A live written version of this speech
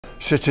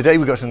So today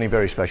we've got something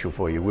very special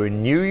for you. We're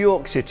in New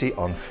York City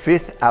on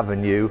Fifth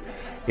Avenue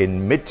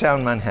in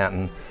Midtown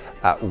Manhattan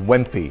at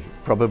Wempe,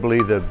 probably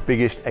the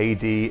biggest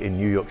AD in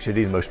New York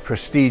City, the most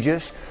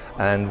prestigious.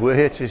 And we're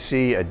here to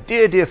see a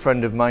dear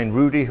friend of mine,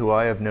 Ruedi, who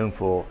I have known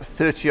for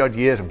 30 odd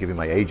years. I'm giving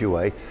my age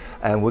away.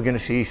 And we're going to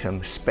see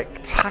some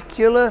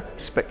spectacular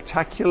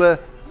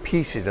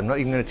pieces. I'm not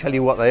even going to tell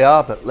you what they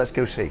are, but let's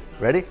go see.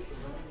 Ready?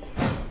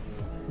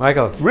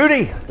 Michael.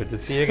 Ruedi! Good to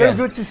see you again. So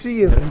good to see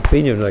you. I haven't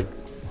seen you in like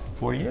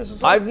 4 years or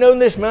so? I've known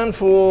this man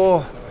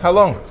for how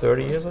long?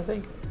 30 years, I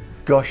think.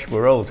 Gosh,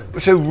 we're old.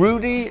 So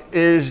Ruedi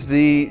is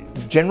the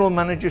general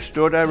manager,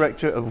 store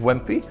director of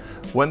Wempe.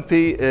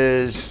 Wempe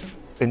is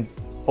in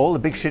all the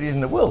big cities in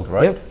the world,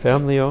 right? Yep,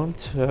 family owned,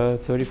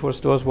 34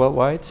 stores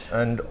worldwide.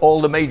 And all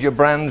the major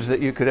brands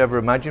that you could ever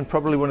imagine.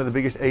 Probably one of the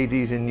biggest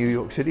ADs in New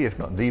York City, if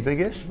not the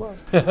biggest. Wow.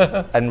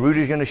 And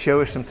Ruedi's going to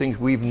show us some things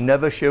we've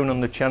never shown on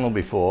the channel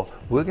before.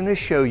 We're going to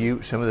show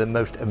you some of the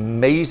most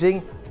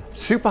amazing,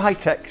 super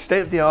high-tech,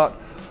 state-of-the-art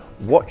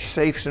watch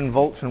safes and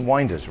vaults and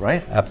winders,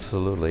 right?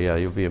 Absolutely, yeah,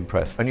 you'll be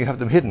impressed. And you have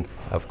them hidden?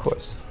 Of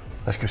course.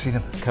 Let's go see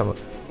them. Come on.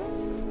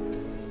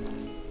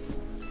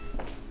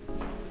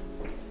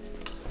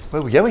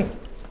 Where are we going?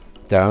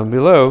 Down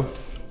below,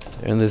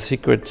 in the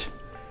secret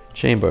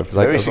chamber.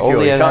 Very secure,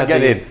 only you can't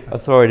get in.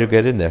 Authority to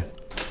get in there.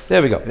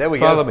 There we go. There we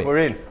Follow go, me. We're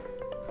in.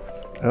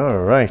 All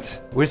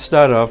right. We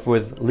start off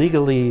with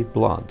Legally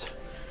Blonde.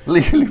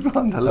 Legally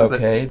Blonde, I love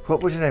Okay. it.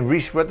 What was her name,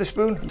 Reese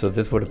Witherspoon? So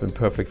this would have been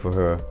perfect for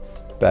her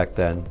back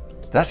then.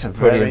 That's a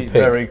Pretty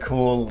very, in pink.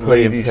 cool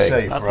Pretty in lady pink.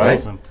 safe, That's right?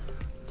 awesome.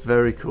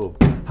 Very cool.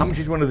 How much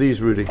is one of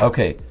these, Ruedi?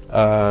 Okay,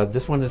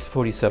 this one is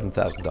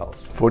 $47,000.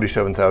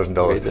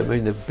 $47,000. I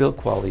mean, the build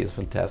quality is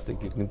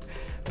fantastic. You can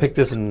pick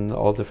this in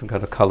all different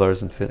kind of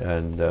colors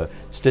and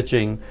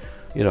stitching.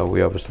 You know,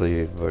 we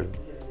obviously were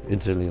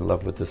instantly in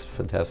love with this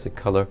fantastic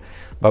color,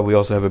 but we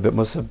also have a bit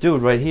more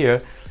subdued right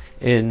here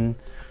in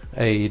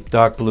a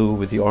dark blue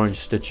with the orange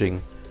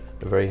stitching.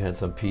 A very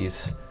handsome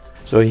piece.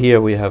 So here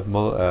we have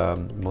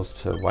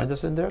most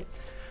winders in there.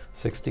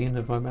 16,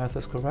 if my math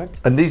is correct.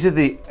 And these are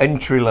the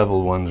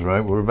entry-level ones,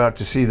 right? We're about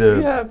to see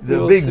the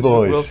we'll big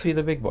boys. We'll see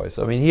the big boys.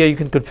 I mean, here you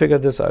can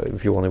configure this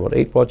if you only want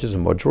 8 watches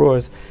and more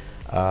drawers.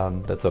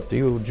 That's up to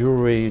you.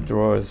 Jewelry,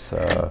 drawers.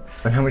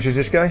 And how much is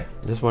this guy?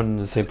 This one,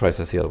 the same price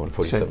as the other one,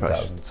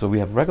 47,000. So we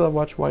have regular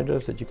watch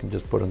winders that you can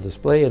just put on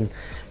display and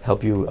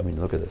help you. I mean,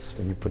 look at this.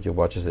 When you put your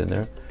watches in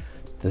there,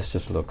 this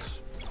just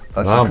looks That's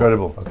phenomenal.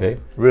 incredible. Okay.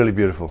 Really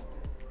beautiful.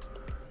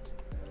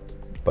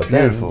 But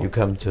Beautiful. then you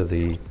come to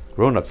the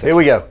grown-up section. Here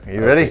we go. Are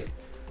you ready?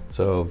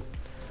 So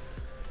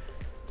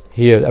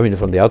here, I mean,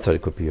 from the outside,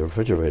 it could be a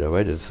refrigerator,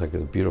 right? It's like a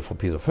beautiful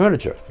piece of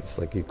furniture. It's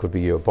like it could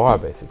be your bar,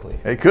 basically.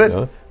 It could.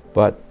 You know?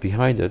 But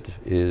behind it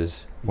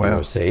is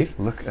your safe.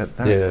 Look at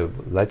that. The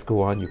lights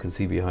go on. You can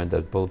see behind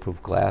that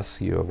bulletproof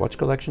glass your watch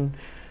collection.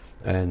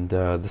 And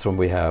this one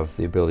we have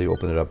the ability to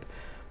open it up,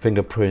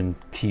 fingerprint,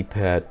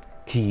 keypad,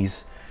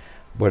 keys,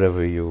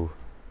 whatever you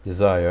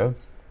desire.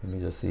 Let me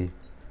just see.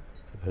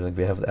 I don't think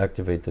we haven't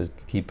activated the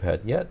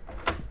keypad yet.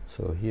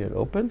 So here it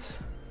opens.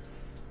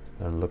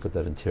 And look at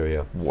that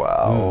interior.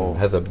 Wow.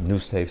 Has a new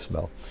safe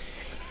smell.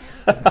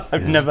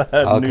 I've never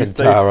heard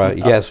Alcantara.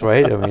 new Yes,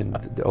 right? I mean,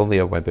 only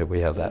at Wempe we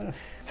have that.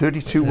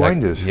 32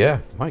 winders. Yeah.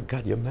 My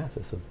God, your math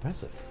is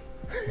impressive.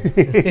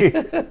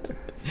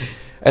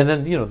 And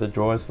then, you know, the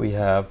drawers we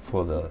have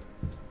for the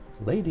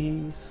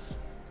ladies.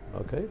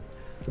 Okay.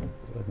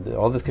 And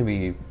all this can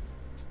be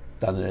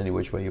done in any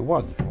which way you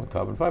want. If you want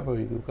carbon fiber,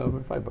 you do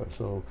carbon fiber.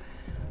 So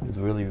it's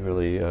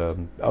really,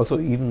 also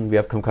even we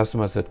have some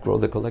customers that grow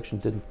the collection,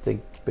 didn't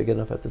think big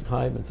enough at the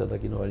time and said,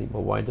 like, you know, I need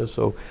more winders,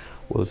 so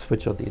we'll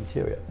switch out the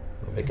interior.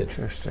 We'll make it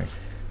Interesting.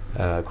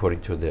 According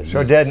to their So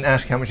I needs. didn't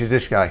ask, how much is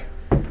this guy?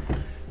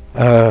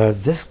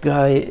 This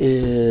guy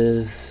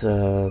is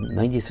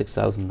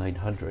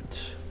 96,900.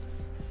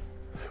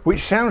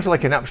 Which sounds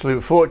like an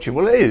absolute fortune.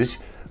 Well, it is.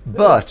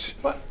 But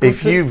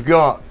if you've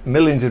got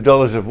millions of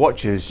dollars of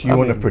watches, you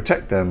want to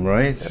protect them,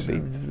 right? I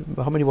mean,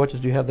 how many watches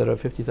do you have that are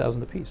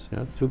 50,000 a piece? You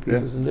know, 2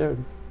 pieces in there.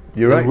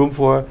 You're There's right. room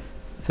for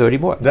 30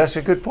 more. That's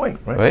a good point,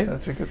 right? Right?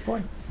 That's a good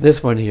point.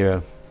 This one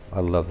here,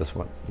 I love this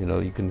one. You know,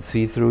 you can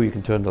see through, you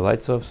can turn the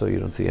lights off so you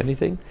don't see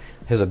anything.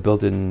 Has a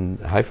built-in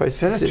hi-fi Is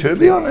that a system.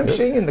 tourbillon I'm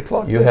seeing in the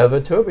clock? You have a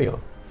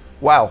tourbillon.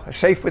 Wow, a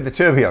safe with the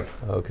tourbillon.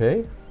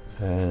 Okay,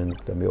 and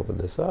let me open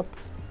this up.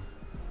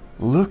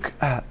 Look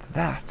at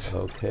that.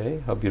 Okay,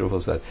 how beautiful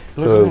is that?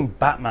 Looks like something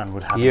Batman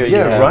would have. Here you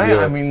Yeah, have right?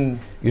 your, I mean,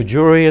 your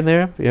jewelry in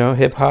there, you know,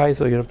 hip high,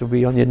 so you don't have to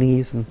be on your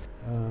knees, and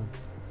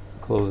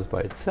closes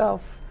by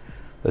itself.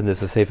 Then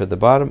there's a safe at the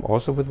bottom,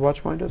 also with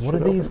watch winders. What are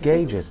these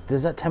gauges?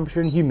 Is that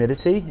temperature and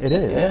humidity? It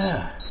is.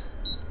 Yeah.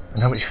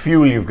 and how much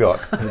fuel you've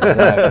got.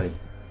 Exactly.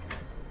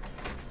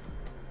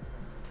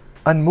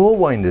 And more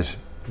winders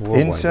More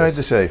inside winders.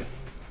 the safe.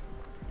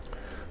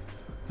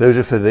 Those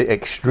are for the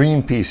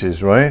extreme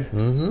pieces, right?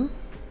 Mm-hmm.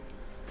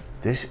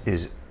 This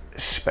is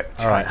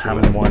spectacular. All right, how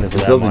many winders are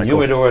there, Building Michael?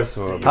 new doors.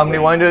 Or How many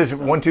winders?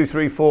 1, 2,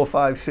 3, 4,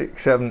 5,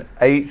 6, 7,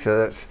 8. So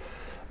that's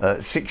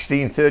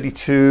 16,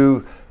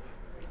 32,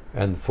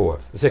 and 4,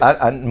 6.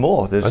 And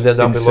more. There's And then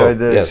down below, inside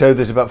there. yes. So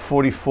there's about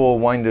 44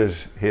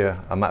 winders here.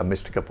 I might have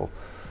missed a couple.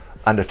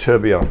 And a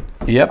tourbillon.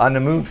 Yep. And a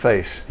moon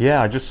face.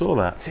 Yeah, I just saw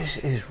that. This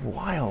is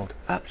wild.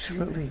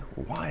 Absolutely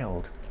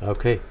wild.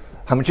 Okay.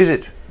 How much is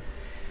it?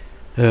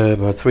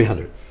 About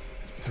 300.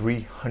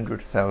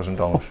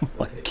 $300,000.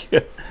 My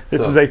God.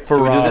 This So, is a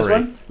can we do this Ferrari.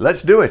 one?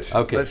 Let's do it.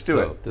 Okay. Let's do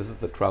it. This is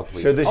the crowd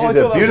please. So this Oh, I is thought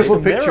a that beautiful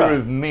was a picture mirror.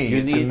 of me. You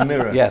It's need a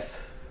mirror.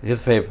 Yes, his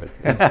favorite.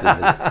 Instantly.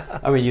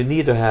 I mean, you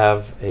need to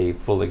have a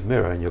full-length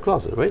mirror in your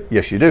closet, right?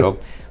 Yes, you do. So,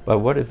 but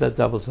what if that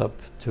doubles up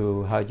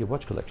to hide your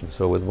watch collection?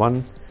 So with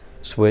one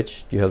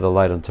switch, you have the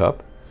light on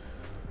top,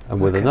 and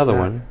with Look at another that.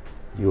 one,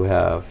 you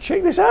have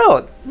Check this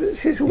out.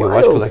 This is your watch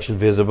wild. collection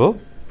visible.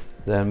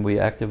 Then we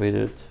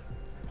activated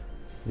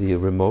the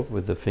remote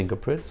with the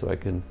fingerprint, so I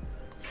can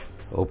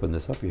open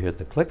this up. You hear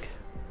the click.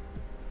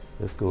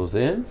 This goes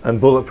in. And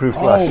bulletproof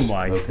glass. Oh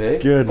my Okay.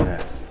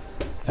 goodness.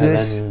 And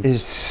This then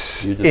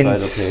is you decide, okay,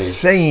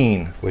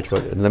 insane. which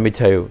one? And let me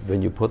tell you,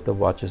 when you put the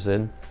watches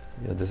in,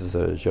 this is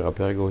a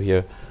Girard-Perregaux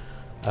here,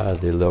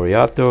 the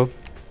Laureato,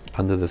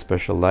 under the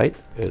special light,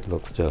 it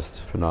looks just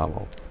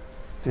phenomenal.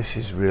 This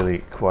is really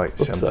quite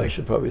Oops, I something.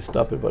 should probably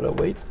stop it, but I'll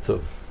wait. So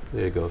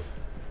there you go.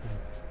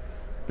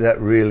 That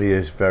really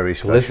is very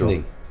special.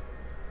 Listening.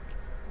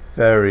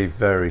 Very,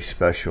 very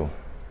special.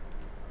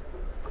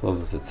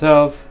 Closes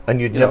itself. And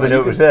you'd You know, never and know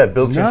you it was can- there,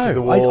 built into the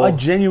No, wall. I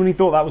genuinely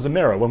thought that was a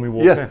mirror when we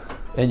walked Yeah. in.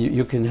 And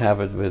you can have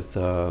it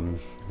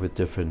with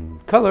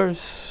different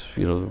colors.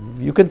 You know,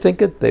 you can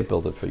think it, they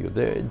build it for you.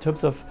 There, in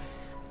terms of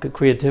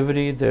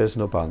creativity, there's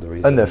no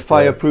boundaries. And they're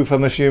fireproof,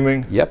 I'm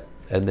assuming. Yep,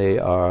 and they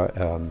are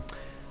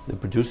they're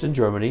produced in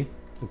Germany.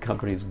 The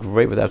company is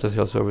great with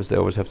after-sales service. They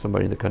always have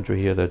somebody in the country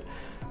here that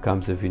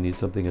comes if you need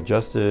something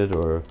adjusted,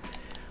 or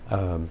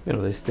you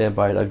know, they stand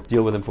by it. I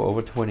deal with them for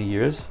over 20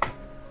 years,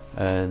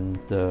 and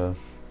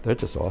they're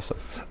just awesome.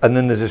 And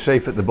then there's a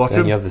safe at the Then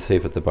bottom. you have the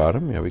safe at the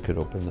bottom. Yeah, we could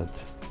open that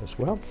as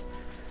well.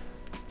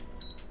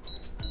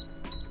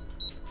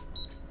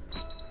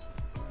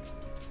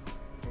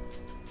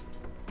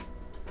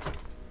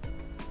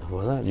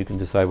 Voila, you can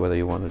decide whether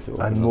you wanted to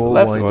open And on the more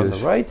left or on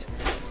winders. the right.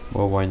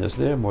 More winders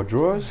there, more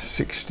drawers.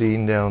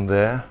 16 down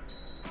there.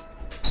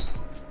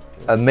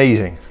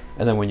 Amazing.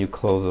 And then when you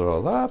close it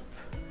all up,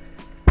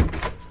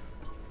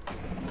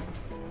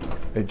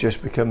 It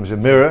just becomes a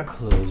mirror.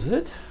 close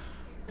it.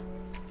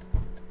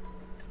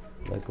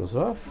 Light goes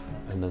off,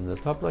 and then the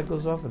top light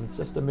goes off, and it's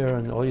just a mirror,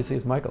 and all you see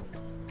is Michael.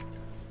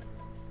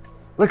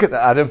 Look at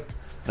that, Adam.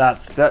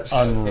 That's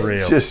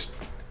unreal. just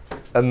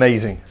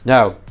amazing.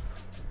 Now,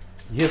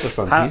 here's the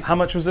front piece. How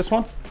much was this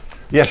one?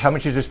 Yes, how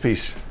much is this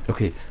piece?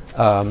 Okay,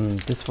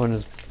 this one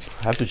is,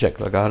 I have to check,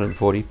 like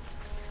 140.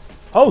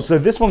 Oh, so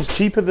this one's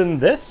cheaper than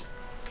this?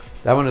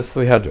 That one is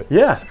 300.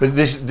 Yeah. But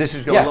this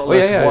has got Yeah, a lot well,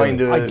 less yeah, yeah,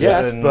 winders. I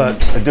guess, and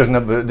but- it doesn't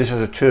have. This has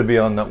a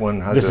tourbillon. That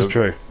one has This a is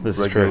true. This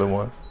is regular true.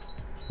 one.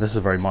 This is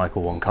a very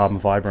Michael one.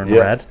 Carbon fiber and Yeah.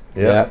 red.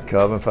 Yeah, Yeah.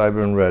 carbon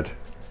fiber and red.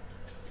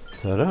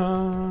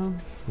 Ta-da!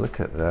 Look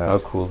at that. How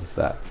cool is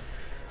that?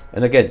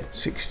 And again,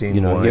 16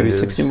 you know, winders. give you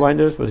 16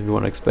 winders, but if you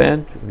want to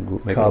expand, you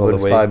can make it all Carbon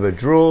the way fiber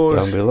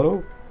drawers. down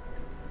below.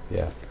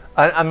 Yeah.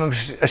 I'm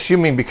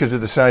assuming because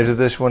of the size of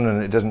this one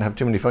and it doesn't have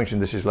too many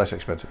functions, this is less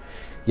expensive.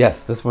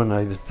 Yes, this one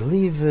I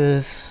believe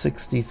is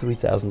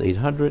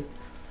 63,800.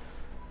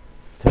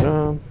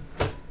 Ta-da!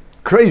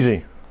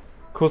 Crazy.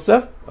 Cool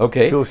stuff.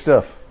 Okay. Cool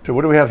stuff. So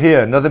what do we have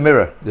here? Another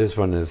mirror. This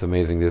one is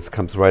amazing. This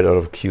comes right out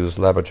of Q's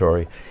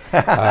laboratory.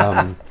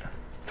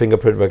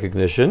 Fingerprint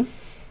recognition.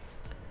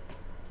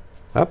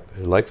 Up,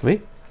 it likes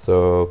me.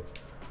 So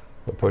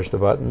I push the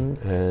button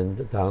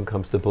and down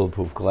comes the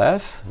bulletproof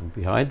glass. And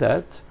behind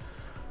that,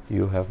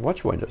 you have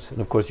watch winders.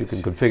 And of course, you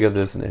can configure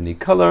this in any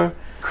color,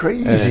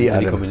 Crazy, and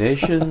any Adam.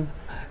 combination.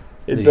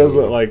 It The- does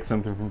look like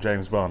something from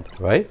James Bond.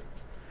 Right?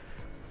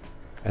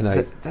 And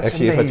I That's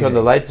actually, if I turn the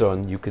amazing. lights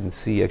on, you can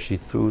see actually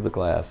through the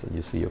glass and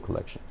you see your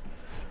collection.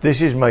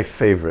 This is my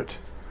favorite.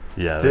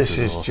 Yeah, This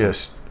is awesome.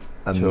 just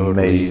Totally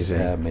amazing.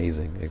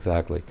 amazing,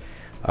 exactly.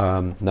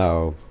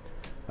 Now,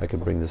 I can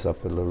bring this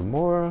up a little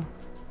more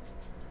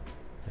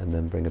and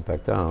then bring it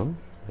back down,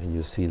 and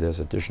you see there's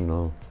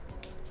additional.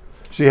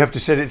 So you have to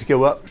set it to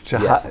go up to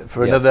Yes,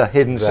 for yes, another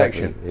hidden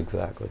exactly, section.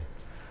 Exactly.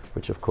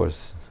 Which, of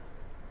course,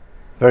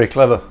 Very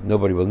clever.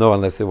 nobody will know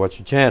unless they watch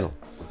your channel.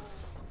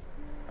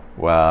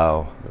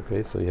 Wow.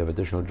 Okay, so you have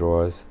additional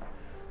drawers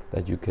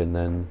that you can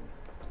then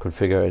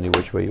configure any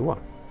which way you want.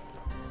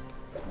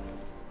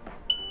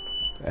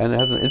 And it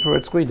has an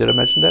infrared screen. Did I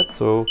mention that?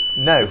 So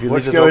No, if you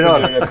what's leave this going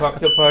open on? during a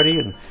cocktail party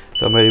and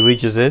somebody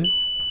reaches in,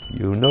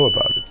 you know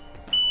about it.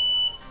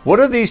 What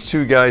are these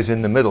two guys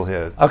in the middle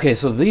here? Okay,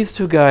 so these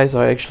two guys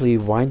are actually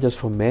winders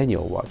for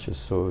manual watches.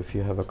 So if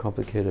you have a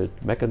complicated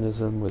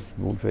mechanism with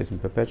moonphase and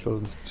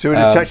perpetuals, So it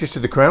attaches to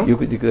the crown? you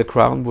could, the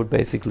crown would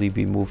basically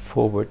be moved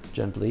forward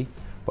gently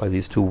by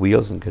these two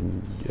wheels and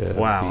can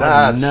Wow, be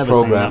That's I've never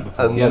seen that programmed.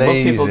 before. Yeah, most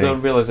people Amazing.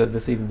 don't realize that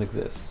this even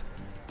exists.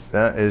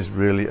 That is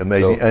really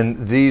amazing. So-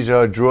 And these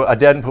are draw. I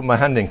didn't put my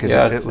hand in because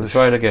Yeah, it was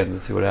try it again and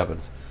see what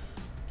happens.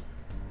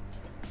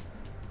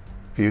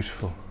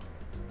 beautiful.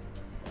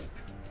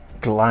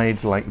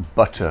 glides like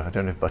butter. I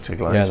don't know if butter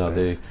glides. Yeah, no,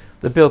 but-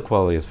 the build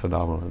quality is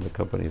phenomenal, and the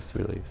company is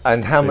really.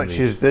 And how much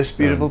is this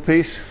beautiful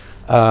piece?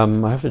 I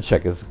have to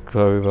check. It's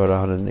probably about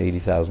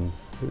 180,000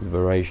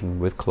 variation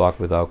with clock,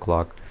 without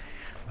clock.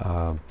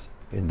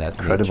 In that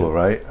Incredible, nature.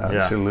 right?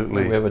 Yeah.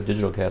 Absolutely. We have a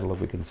digital catalog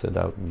we can send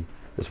out, and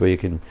this way you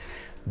can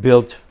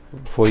build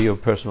for your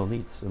personal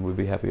needs. And we'd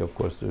be happy, of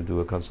course, to do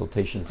a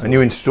consultation. And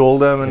you install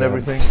them and Yeah.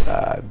 everything?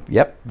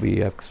 Yep,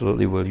 we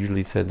absolutely will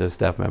usually send a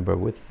staff member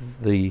with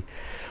the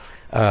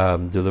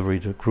delivery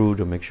to crew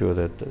to make sure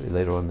that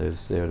later on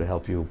there's there to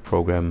help you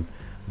program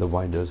the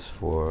winders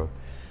for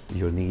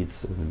your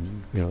needs,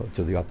 and, you know,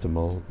 to the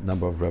optimal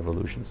number of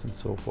revolutions and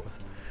so forth.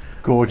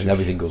 Gorgeous. And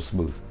everything goes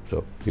smooth.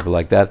 So people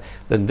like that.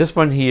 Then this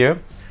one here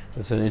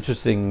is an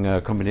interesting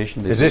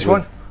combination. Is this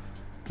one?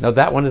 No,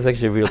 that one is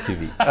actually a real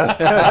TV.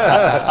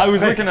 I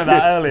was looking at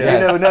that earlier. You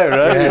never know, You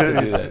have right?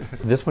 to do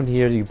that. This one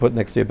here you put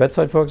next to your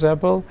bedside, for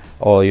example.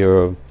 All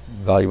your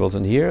valuables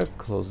in here.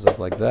 Closes up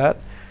like that,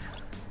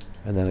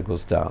 and then it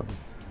goes down.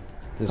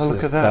 This Oh, look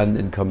is at that. done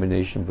in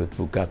combination with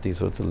Bugatti,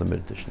 so it's a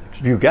limited edition.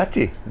 Actually.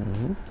 Bugatti.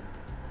 Mm-hmm.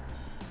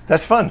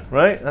 That's fun,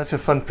 right? That's a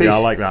fun piece. Yeah, I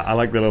like that. I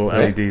like the little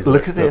Right. LEDs.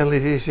 Look at the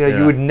LEDs. Yeah, Yeah.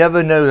 you would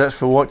never know that's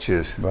for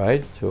watches.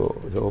 Right. To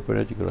open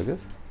it, you go like this,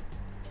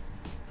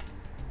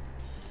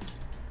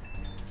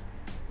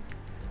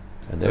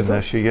 and there And it there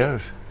goes. she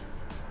goes.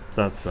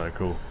 That's so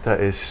cool.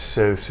 That is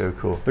so, so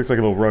cool. Looks like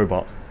a little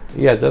robot.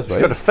 Yeah, it does. It's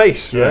Right. got a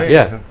face, Yeah. right?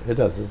 Yeah, it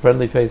does. A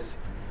friendly face.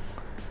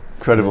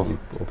 Incredible. And you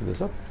open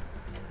this up.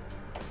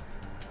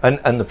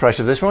 And the price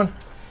of this one?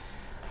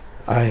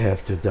 I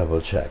have to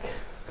double check.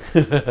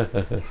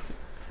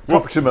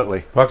 Approximately.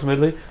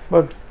 Approximately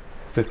about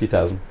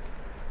 50,000.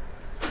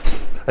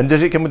 And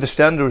does it come with the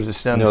stand, or is the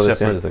stand No, the separate?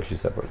 stand is actually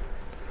separate.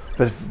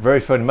 But it's very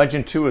fun.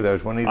 Imagine two of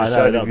those, one either I know,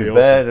 side of that'd your be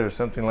bed or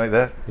something like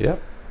that. Yeah.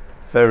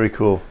 Very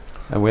cool.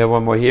 And we have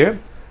one more here,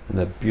 and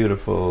that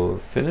beautiful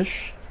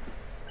finish.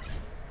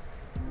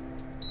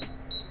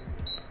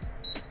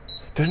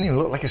 Doesn't even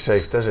look like a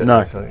safe, does it? No.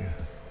 It's like-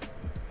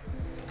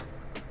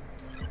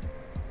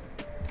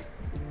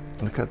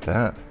 Look at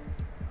that.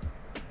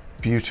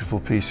 Beautiful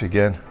piece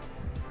again.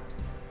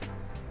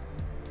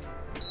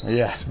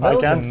 Yeah, Smells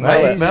I can amazing.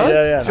 smell it. Smell it?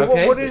 Yeah, yeah. So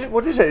Okay. what is it?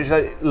 What is it? It's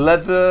like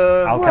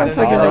leather. Alcantara. Well, it's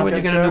like Alcantara. when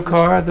you get a new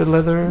car, the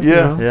leather. you Yeah.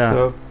 know, Yeah.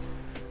 So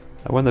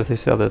I wonder if they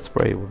sell that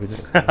spray. It would be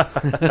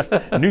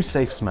nice. New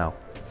safe smell.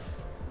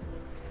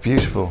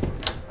 Beautiful,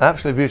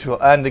 absolutely beautiful.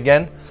 And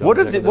again, So what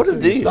are check it what out. are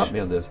You these? Stop me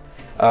on this.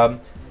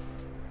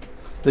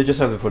 They just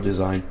have it for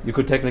design. You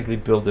could technically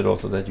build it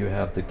also that you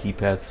have the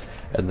keypads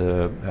and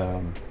the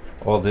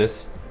all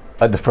this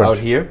At the front. out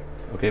here.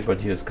 Okay, but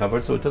here it's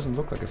covered, so it doesn't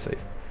look like a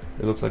safe.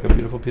 It looks like a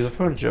beautiful piece of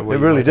furniture. where It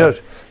you really might have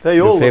does. They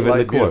your all look favorite like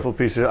liqueur. beautiful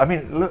pieces. I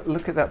mean,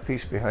 look at that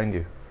piece behind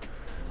you.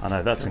 I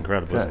know, that's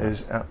incredible. That Isn't it?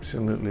 is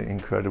absolutely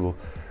incredible.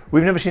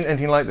 We've never seen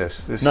anything like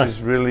this. This No.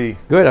 is really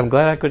Good. I'm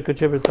glad I could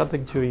contribute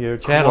something to your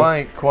channel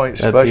quite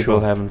that people special.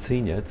 haven't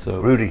seen yet. So,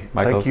 Rudy,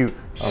 Michael, thank you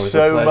always a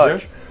so pleasure.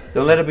 much.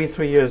 Don't let it be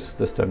 3 years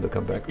this time to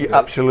come back. Yeah, okay?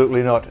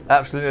 absolutely not.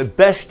 Absolutely. The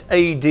best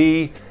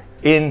AD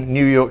in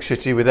New York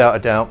City, without a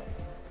doubt.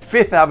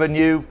 Fifth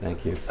Avenue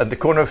Thank you. at the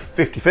corner of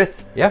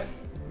 55th, Yeah.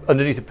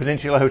 underneath the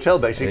Peninsula Hotel,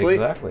 basically.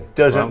 Exactly.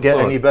 Doesn't Ground get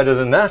floor. any better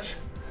than that.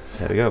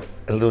 There we go.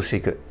 A little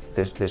secret.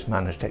 This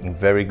man has taken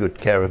very good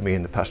care of me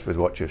in the past with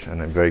watches,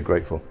 and I'm very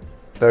grateful.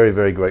 Very,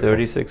 very grateful.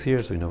 36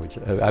 years we know each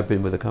other. I've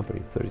been with the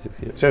company 36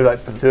 years. So like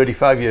for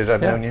 35 years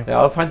I've known you. Yeah,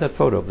 I'll find that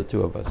photo of the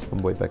two of us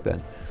from way back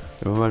then.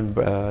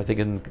 Remember when, I think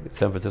in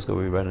San Francisco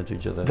we ran into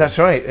each other. That's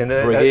right, in a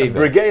Breguet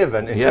Breguet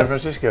event in San Yes.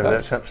 Francisco. Right.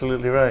 That's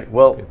absolutely right.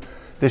 Well, Okay.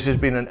 this has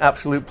been an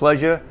absolute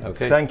pleasure.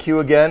 Okay. Thank you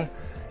again.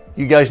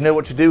 You guys know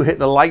what to do. Hit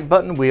the like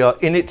button. We are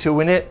in it to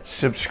win it.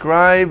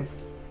 Subscribe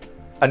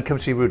and come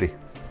see Rudy.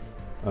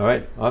 All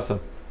right, awesome.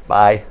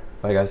 Bye.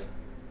 Bye, guys.